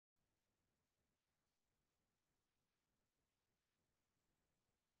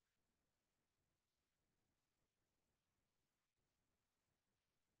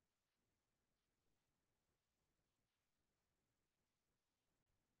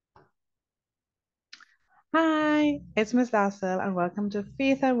Hi, it's Miss Darcel and welcome to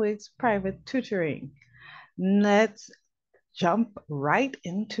Faith and Wig's private tutoring. Let's jump right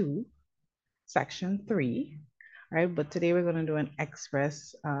into section 3. All right, but today we're going to do an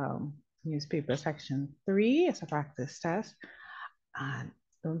express newspaper section 3 as a practice test. And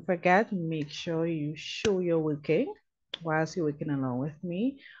don't forget, make sure you show your working whilst you're working along with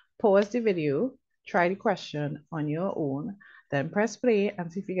me. Pause the video, try the question on your own, then press play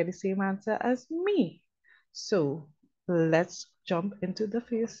and see if you get the same answer as me. So let's jump into the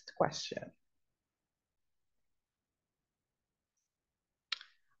first question.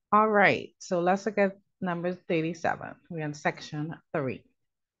 All right, so let's look at number 37. We're in section 3.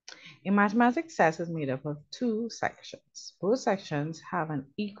 A mathematics test is made up of 2 sections. Both sections have an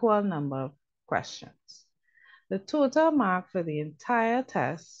equal number of questions. The total mark for the entire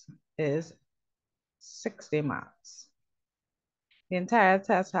test is 60 marks. The entire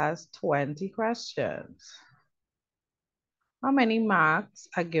test has 20 questions. How many marks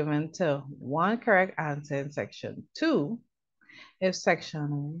are given to one correct answer in section 2 if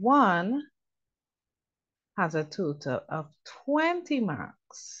section 1 has a total of 20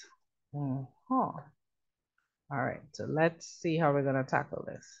 marks? All right, so let's see how we're going to tackle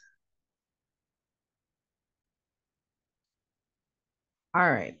this.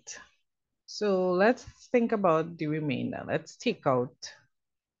 All right, so let's think about the remainder. Let's take out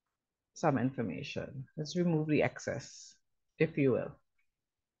some information. Let's remove the excess, if you will.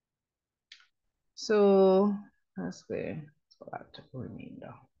 So that's where that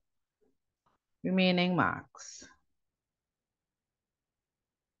remainder. Remaining marks.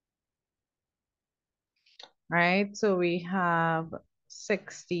 Right, so we have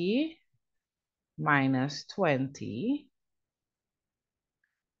 60 minus 20,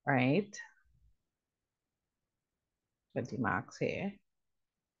 right? 20 marks here.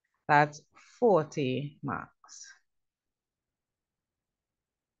 That's 40 marks,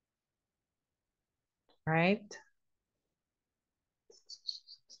 right?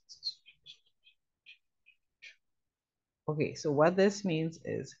 Okay, so what this means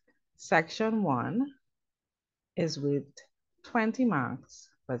is section 1 is with 20 marks,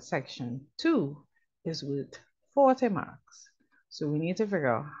 but section 2 is with 40 marks. So we need to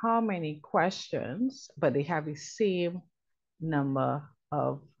figure out how many questions, but they have the same number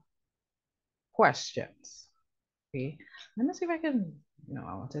of questions. Okay, let me see if I can,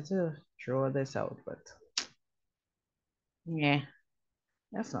 I wanted to draw this out, but yeah,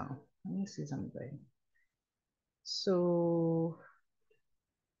 that's all. Let me see something. So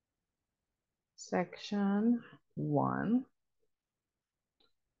section 1,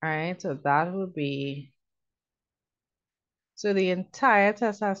 all right, so that would be, so the entire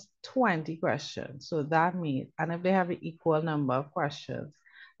test has 20 questions. So that means, and if they have an equal number of questions,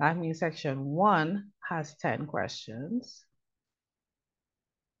 that means section 1 has 10 questions.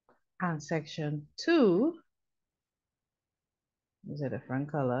 And section 2 is a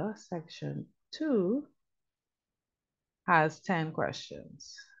different color. Section 2 has 10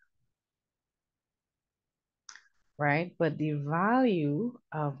 questions, right? But the value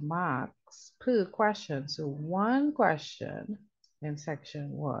of marks per question, so one question in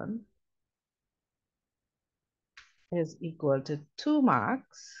section 1 is equal to 2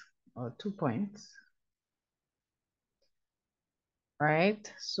 marks or 2 points,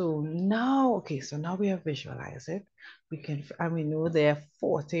 right? So now, okay, so now we have visualized it. We can, and we know there are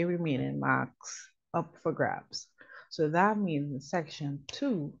 40 remaining marks up for grabs. So that means in section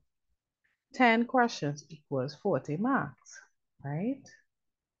 2, 10 questions equals 40 marks, right?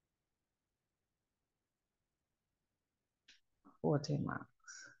 40 marks.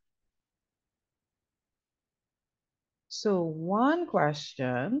 So one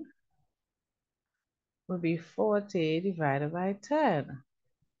question would be 40 divided by 10.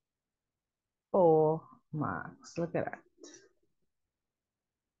 4 marks. Look at that.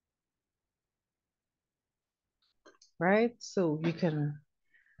 Right? So you can,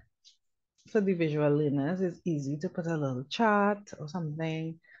 for the visual learners, it's easy to put a little chart or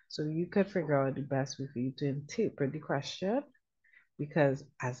something so you could figure out the best way for you to interpret the question. Because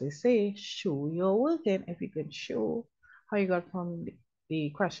as I say, show your working. If you can show how you got from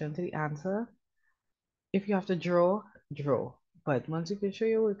the question to the answer. If you have to draw, draw. But once you can show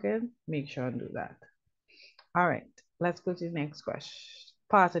your working, make sure and do that. All right, let's go to the next question,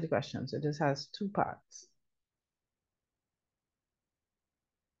 part of the question. So this has 2 parts.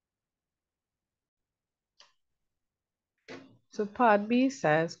 So part B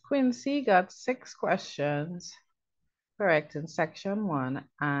says Quincy got 6 questions correct in section 1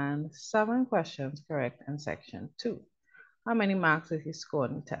 and 7 questions correct in section 2. How many marks did he score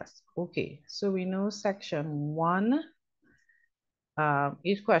on the test? Okay, so we know section one,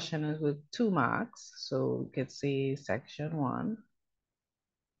 each question is with 2 marks. So we could say section one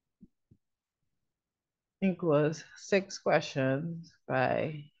equals 6 questions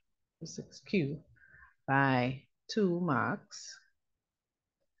by 6Q by 2 marks,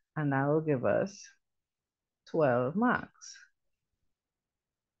 and that will give us 12 marks.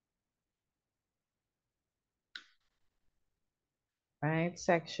 Right,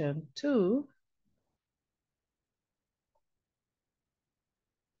 section two,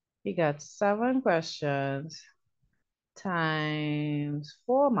 he got 7 questions times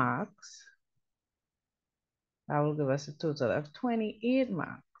 4 marks. That will give us a total of 28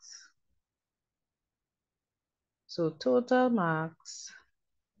 marks. So total marks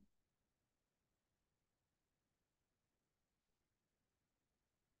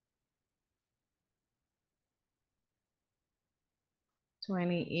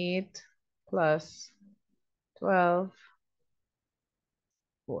 +28 +12,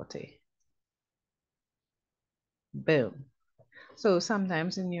 40. Boom. So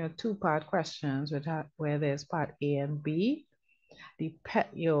sometimes in your two-part questions where there's part A and B,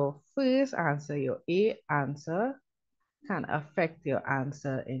 your first answer, your A answer, can affect your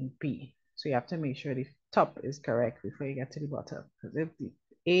answer in B. So you have to make sure the top is correct before you get to the bottom. Because if the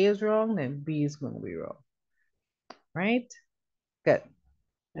A is wrong, then B is going to be wrong. Right? Good.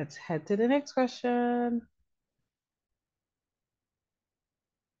 Let's head to the next question.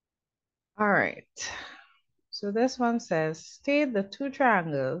 All right. So this one says, state which two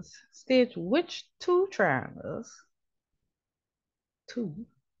triangles, two,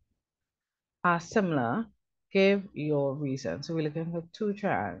 are similar. Give your reason. So we're looking for two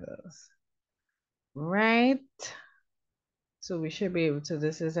triangles, right? So we should be able to,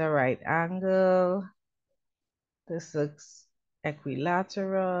 this is a right angle. This looks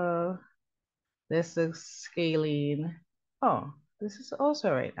equilateral. This looks scalene. Oh, this is also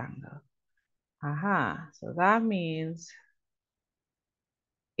a right angle. Aha, so that means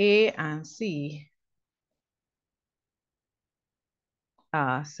A and C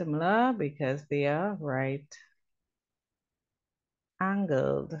are similar because they are right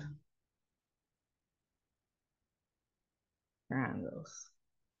angled triangles.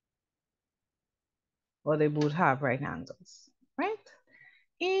 Or they both have right angles, right?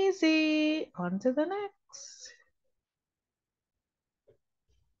 Easy. On to the next.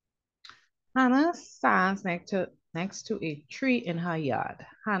 Hannah stands next to a tree in her yard.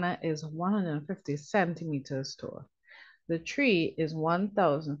 Hannah is 150 centimeters tall. The tree is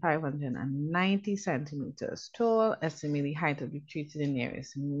 1,590 centimeters tall. Estimate the height of the tree to the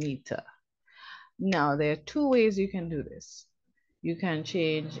nearest meter. Now, there are two ways you can do this. You can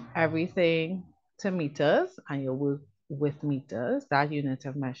change everything to meters and you work with meters, that unit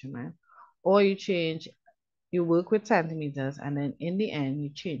of measurement, or you work with centimeters and then in the end you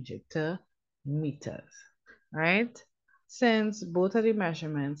change it to meters, right? Since both of the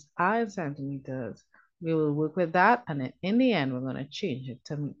measurements are in centimeters, we will work with that and then in the end we're going to change it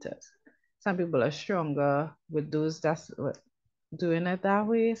to meters. Some people are stronger with those that's doing it that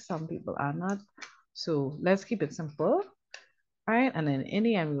way, some people are not. So let's keep it simple, right? And then in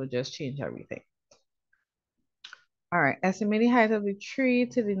the end we will just change everything. All right, estimate the height of the tree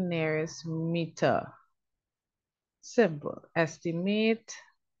to the nearest meter. Simple. Estimate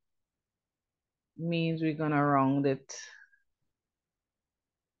means we're gonna round it.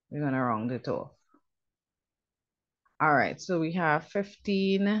 We're gonna round it off. All right, so we have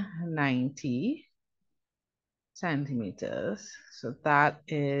 1590 centimeters. So that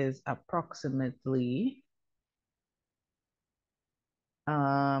is approximately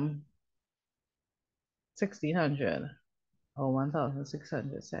 1600 or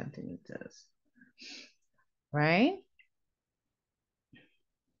 1600 centimeters, right?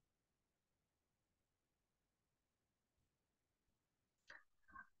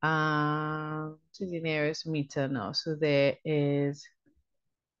 To the nearest meter now. So there is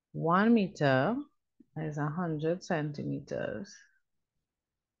 1 meter is 100 centimeters.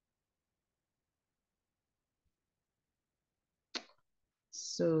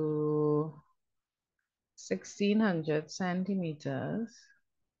 So 1600 centimeters,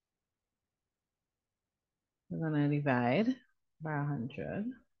 we're gonna divide by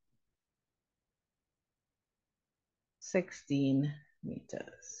 100, 16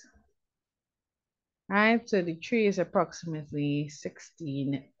 meters. All right, so the tree is approximately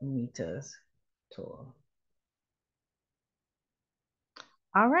 16 meters tall.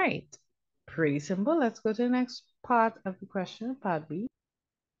 All right, pretty simple. Let's go to the next part of the question, part B.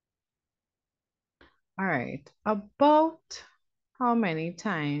 All right. About how many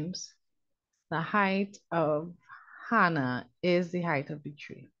times the height of Hannah is the height of the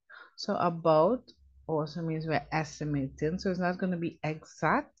tree? So about also means we're estimating. So it's not going to be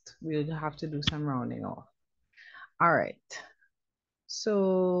exact. We'll have to do some rounding off. All right.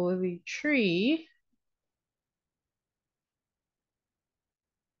 So the tree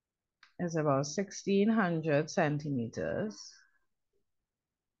is about 1600 centimeters,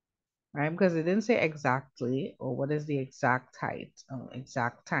 right? Because it didn't say exactly or what is the exact height or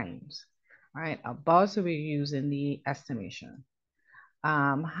exact times, right? About, so we're using the estimation.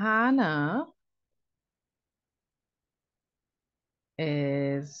 Hannah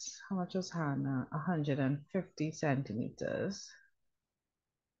is, how much was Hannah? 150 centimeters.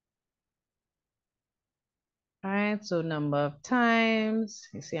 All right, so number of times.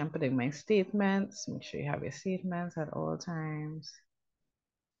 You see, I'm putting my statements. Make sure you have your statements at all times.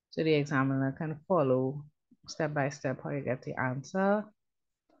 So the examiner can follow step by step how you get the answer.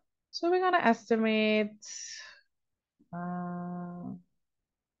 So we're gonna estimate uh,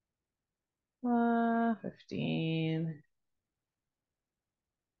 15,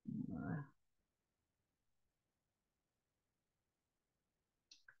 uh,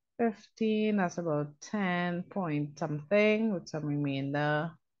 15, that's about 10 point something with some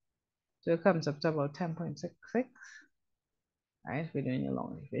remainder. So it comes up to about 10.66, right? We're doing a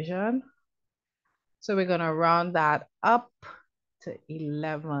long division. So we're gonna round that up to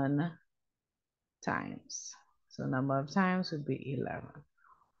 11 times. So number of times would be 11.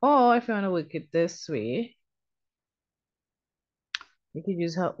 Or if you want to work it this way, you could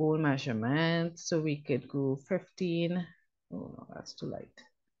use her own measurement. So we could go 15. Oh no, that's too light.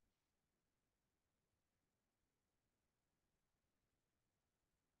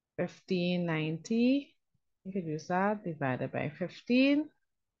 1590. You could use that divided by 15.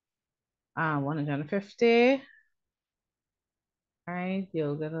 150. All right,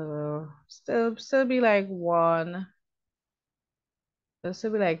 you're gonna still be like one. It'll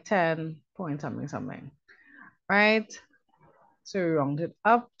still be like 10 point something something. Right? So we round it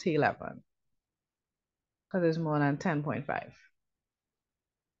up to 11 because it's more than 10.5.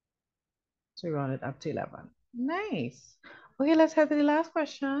 So we round it up to 11. Nice. Okay, let's head to the last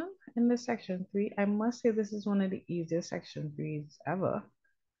question in this section 3. I must say this is one of the easiest section 3s ever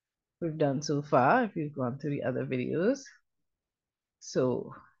we've done so far if you've gone through the other videos.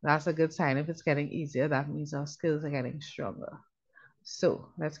 So that's a good sign. If it's getting easier, that means our skills are getting stronger. So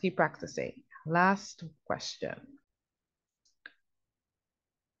let's keep practicing. Last question.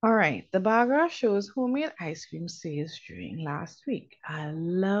 All right, the bar graph shows homemade ice cream sales during last week. I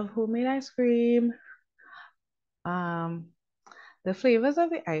love homemade ice cream. Um, the flavors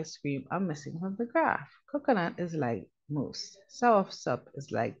of the ice cream are missing from the graph. Coconut is like most. Soursop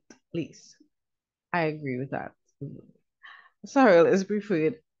is like least. I agree with that. Sorrel is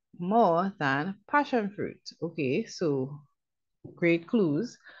preferred more than passion fruit. Okay, so great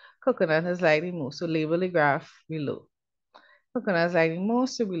clues. Coconut is like the most. So label the graph below. Coconut is like the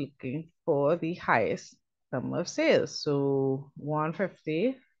most, so we're looking for the highest number of sales. So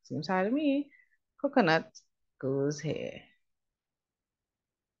 150 seems high to me. Coconut goes here.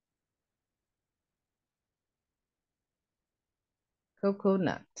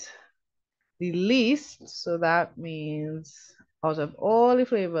 Coconut. The least, so that means out of all the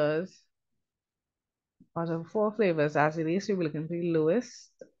flavors, out of 4 flavors, as the least, we'll be looking for the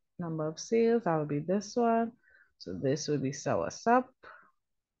lowest number of sales. That would be this one. So this would be soursop.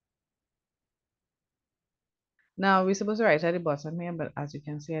 Now we're supposed to write at the bottom here, but as you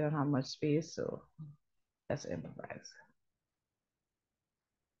can see, I don't have much space, so let's improvise.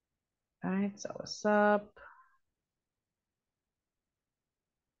 All right, soursop.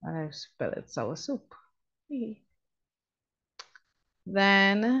 And I spell it sour soup.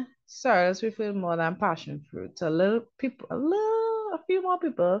 Then sorrels we feel more than passion fruit. A few more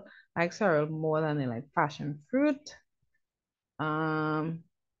people like sorrel more than they like passion fruit. Um,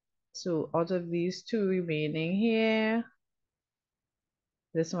 so out of these two remaining here,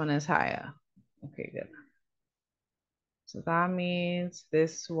 this one is higher. Okay, good. So that means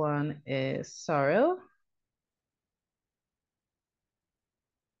this one is sorrel.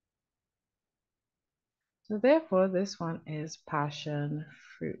 So therefore, this one is passion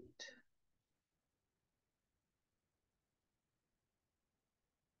fruit.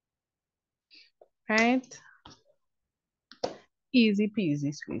 Right? Easy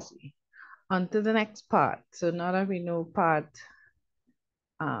peasy squeezy. On to the next part. So now that we know part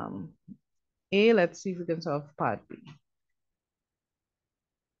um, A, let's see if we can solve part B.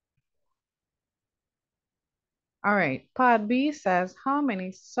 All right, part B says how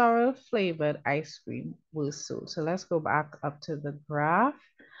many sorrel flavored ice cream were sold. So let's go back up to the graph.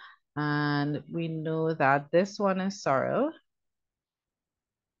 And we know that this one is sorrel,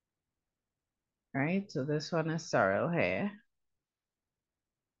 right? So this one is sorrel here.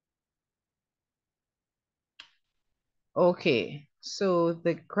 Okay, so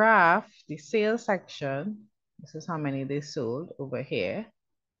the graph, the sales section, this is how many they sold over here.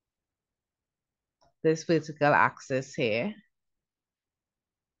 This vertical axis here.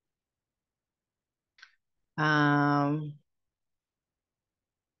 Um,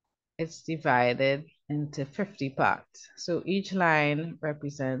 it's divided into 50 parts. So each line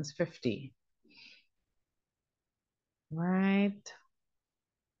represents 50, right?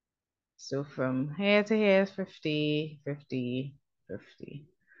 So from here to here is 50, 50, 50.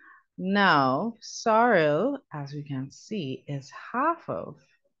 Now, sorrel, as we can see, is half of.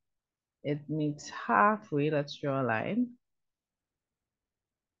 It meets halfway. Let's draw a line.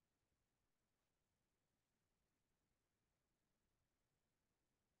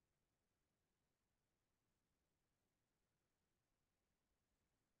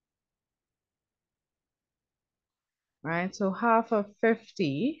 Right? So half of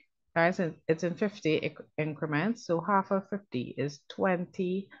 50, right? So it's in 50 increments. So half of 50 is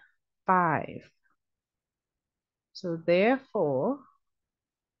 25. So therefore,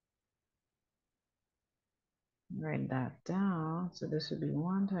 write that down. So this would be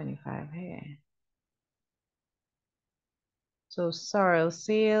 125 here. So sorrel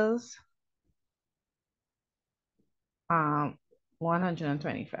sales,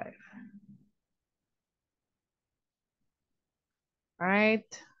 125.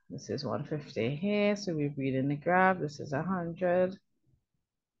 Right? This is 150 here. So we read in the graph, this is 100.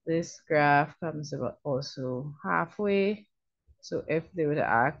 This graph comes about also halfway. So if they were to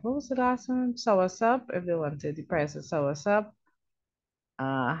ask, what was the last one? Soursop. If they wanted the price of soursop,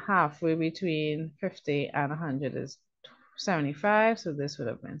 halfway between 50 and 100 is 75. So this would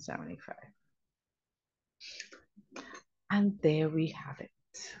have been 75. And there we have it.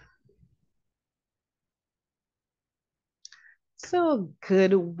 So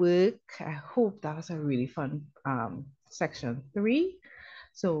good work. I hope that was a really fun section 3.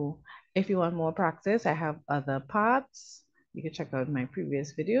 So if you want more practice, I have other parts. You can check out my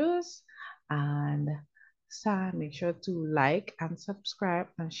previous videos. And so make sure to like and subscribe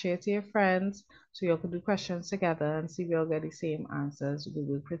and share to your friends so you all can do questions together and see if you all get the same answers. You can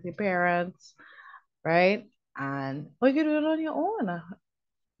do it with your parents, right? And or you can do it on your own.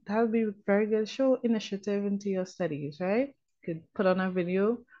 That would be a very good. Show initiative into your studies, right? You could put on a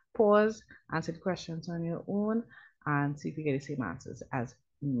video, pause, answer the questions on your own, and see if you get the same answers as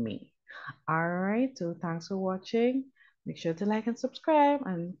me. All right, so thanks for watching. Make sure to like and subscribe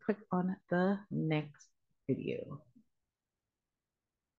and click on the next video.